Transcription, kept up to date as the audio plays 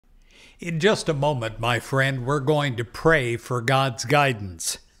In just a moment, my friend, we're going to pray for God's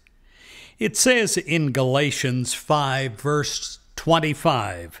guidance. It says in Galatians 5, verse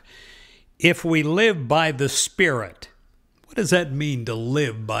 25, if we live by the Spirit. What does that mean, to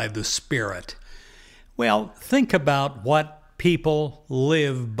live by the Spirit? Well, think about what people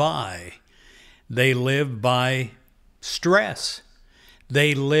live by. They live by stress.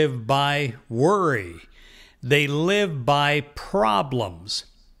 They live by worry. They live by problems.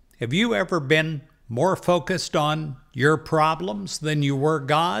 Have you ever been more focused on your problems than you were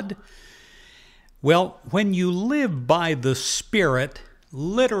God? Well, when you live by the Spirit,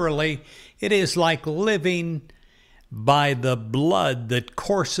 literally, it is like living by the blood that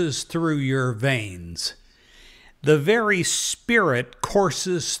courses through your veins. The very Spirit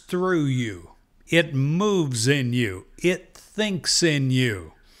courses through you. It moves in you. It thinks in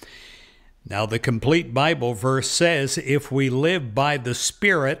you. Now, the complete Bible verse says, if we live by the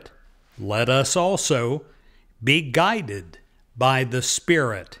Spirit, let us also be guided by the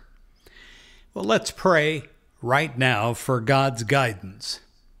Spirit. Well, let's pray right now for God's guidance.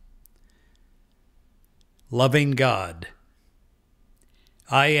 Loving God,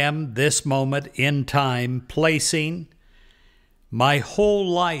 I am this moment in time placing my whole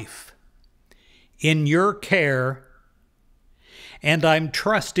life in your care, and I'm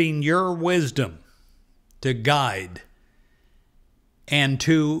trusting your wisdom to guide and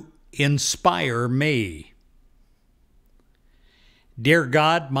to inspire me. Dear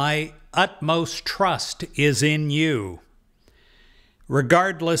God, my utmost trust is in you.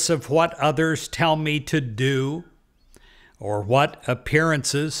 Regardless of what others tell me to do or what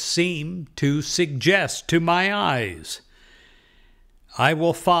appearances seem to suggest to my eyes, I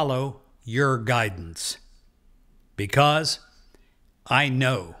will follow your guidance because I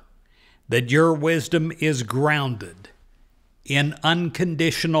know that your wisdom is grounded in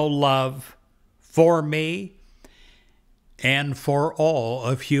unconditional love for me and for all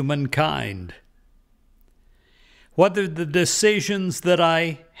of humankind. Whether the decisions that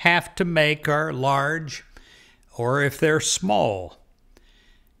I have to make are large or if they're small,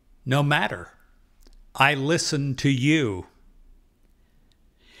 no matter, I listen to you.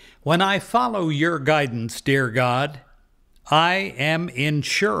 When I follow your guidance, dear God, I am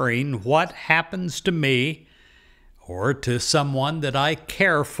ensuring what happens to me or to someone that I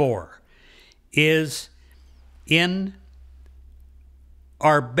care for is in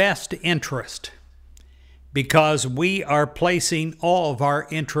our best interest, because we are placing all of our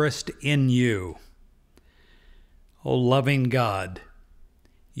interest in you. Oh, loving God,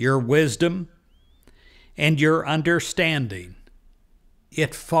 your wisdom and your understanding,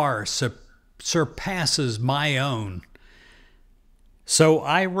 it far surpasses my own. So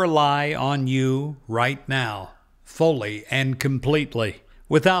I rely on you right now, fully and completely,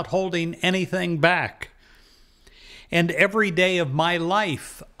 without holding anything back. And every day of my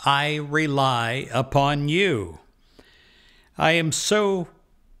life, I rely upon you. I am so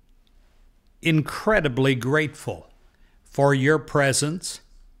incredibly grateful for your presence,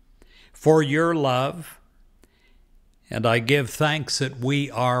 for your love, and I give thanks that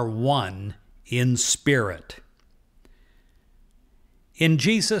we are one in spirit. In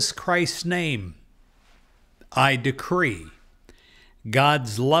Jesus Christ's name, I decree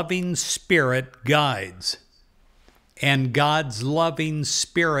God's loving Spirit guides, and God's loving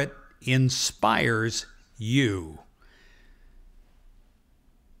Spirit inspires you.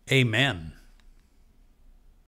 Amen.